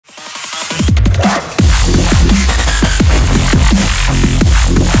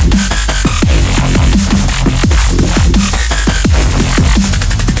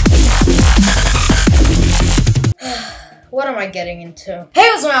getting into. Hey,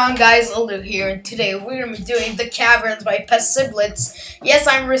 what's going on, guys? Olu here, and today we're gonna be doing the Caverns by Siblets. Yes,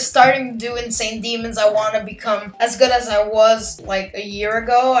 I'm restarting to do Insane Demons. I want to become as good as I was like a year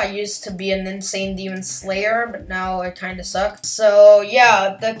ago. I used to be an Insane Demon Slayer, but now I kind of suck. So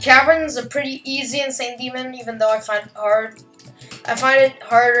yeah, the Caverns are pretty easy Insane Demon, even though I find it hard. I find it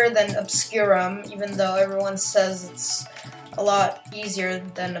harder than Obscurum, even though everyone says it's a lot easier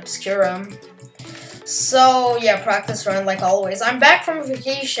than Obscurum. So yeah, practice run like always. I'm back from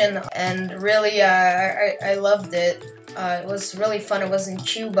vacation and really I loved it. It was really fun. It was in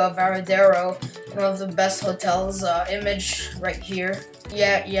Cuba, Varadero, one of the best hotels. Image right here.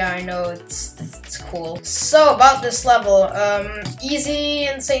 Yeah, I know, it's cool. So about this level, easy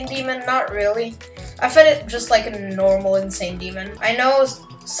Insane Demon, not really. I find it just like a normal Insane Demon. I know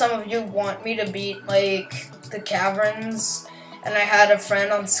some of you want me to beat like the Caverns, and I had a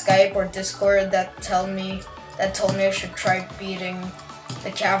friend on Skype or Discord that told me I should try beating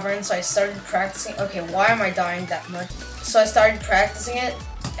the Caverns. So I started practicing. Okay, why am I dying that much? So I started practicing it,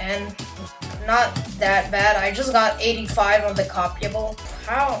 and not that bad. I just got 85 on the copyable.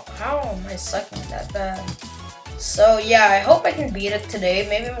 How am I sucking that bad? So yeah, I hope I can beat it today.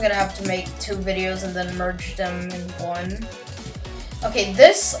 Maybe I'm gonna have to make 2 videos and then merge them in one. Okay,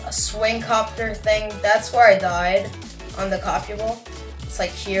 this swing copter thing, that's where I died on the copyable. It's like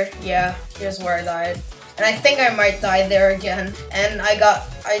here, yeah, here's where I died. And I think I might die there again. And I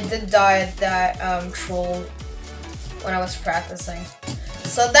did die at that troll when I was practicing.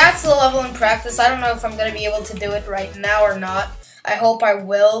 So that's the level in practice. I don't know if I'm gonna be able to do it right now or not. I hope I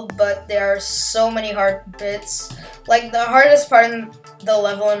will, but there are so many hard bits. Like, the hardest part in the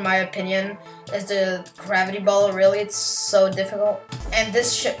level, in my opinion, is the gravity ball. Really, it's so difficult. And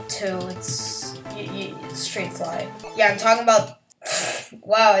this ship too, it's straight fly. Yeah, I'm talking about,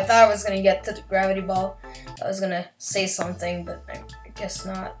 wow, I thought I was gonna get to the gravity ball. I was gonna say something, but I guess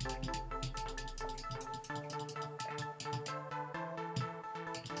not.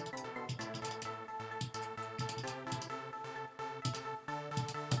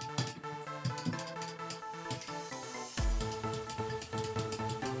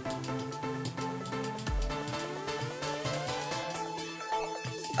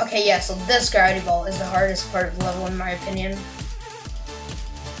 Okay, yeah, so this gravity ball is the hardest part of the level in my opinion.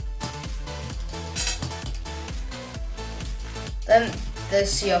 Then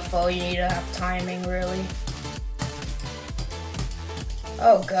this CFO, you need to have timing, really.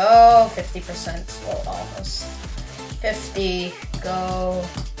 Oh, go! 50%, well, almost. 50, go.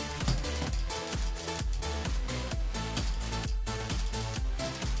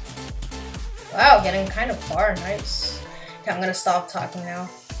 Wow, getting kind of far, nice. Okay, I'm gonna stop talking now.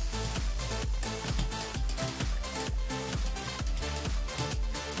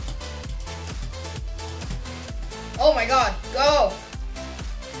 Oh my god, go!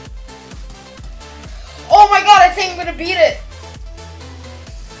 Oh my god, I think I'm gonna beat it!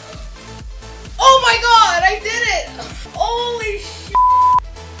 Oh my god, I did it! Holy shit!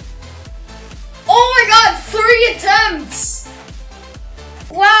 Oh my god, 3 attempts!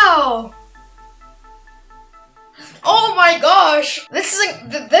 Wow! Oh my gosh! This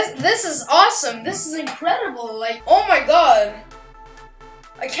is awesome! This is incredible! Like, oh my god!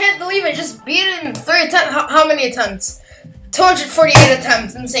 I can't believe I just beat it in 3 attempts. How many attempts? 248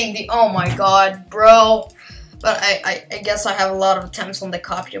 attempts. Insane. Oh my god, bro. But I guess I have a lot of attempts on the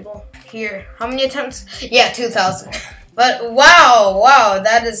copyable. Here, how many attempts? Yeah, 2,000. But wow,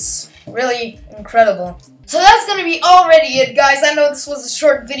 that is really incredible. So that's gonna be already it, guys. I know this was a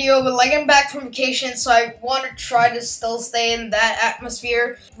short video, but like I'm back from vacation, so I want to try to still stay in that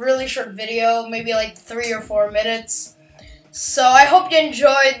atmosphere. Really short video, maybe like 3 or 4 minutes. So I hope you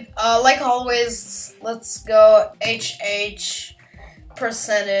enjoyed. Like always, let's go HH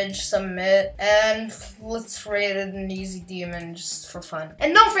percentage submit, and let's rate it an easy demon just for fun.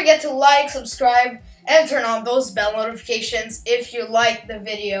 And don't forget to like, subscribe, and turn on those bell notifications if you like the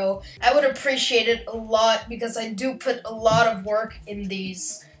video. I would appreciate it a lot because I do put a lot of work in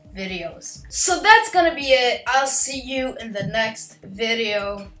these videos. So that's gonna be it. I'll see you in the next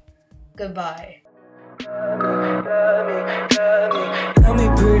video. Goodbye. Tell me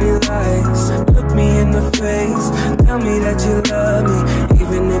pretty lies, look me in the face. Tell me that you love me,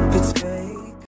 even if it's fake.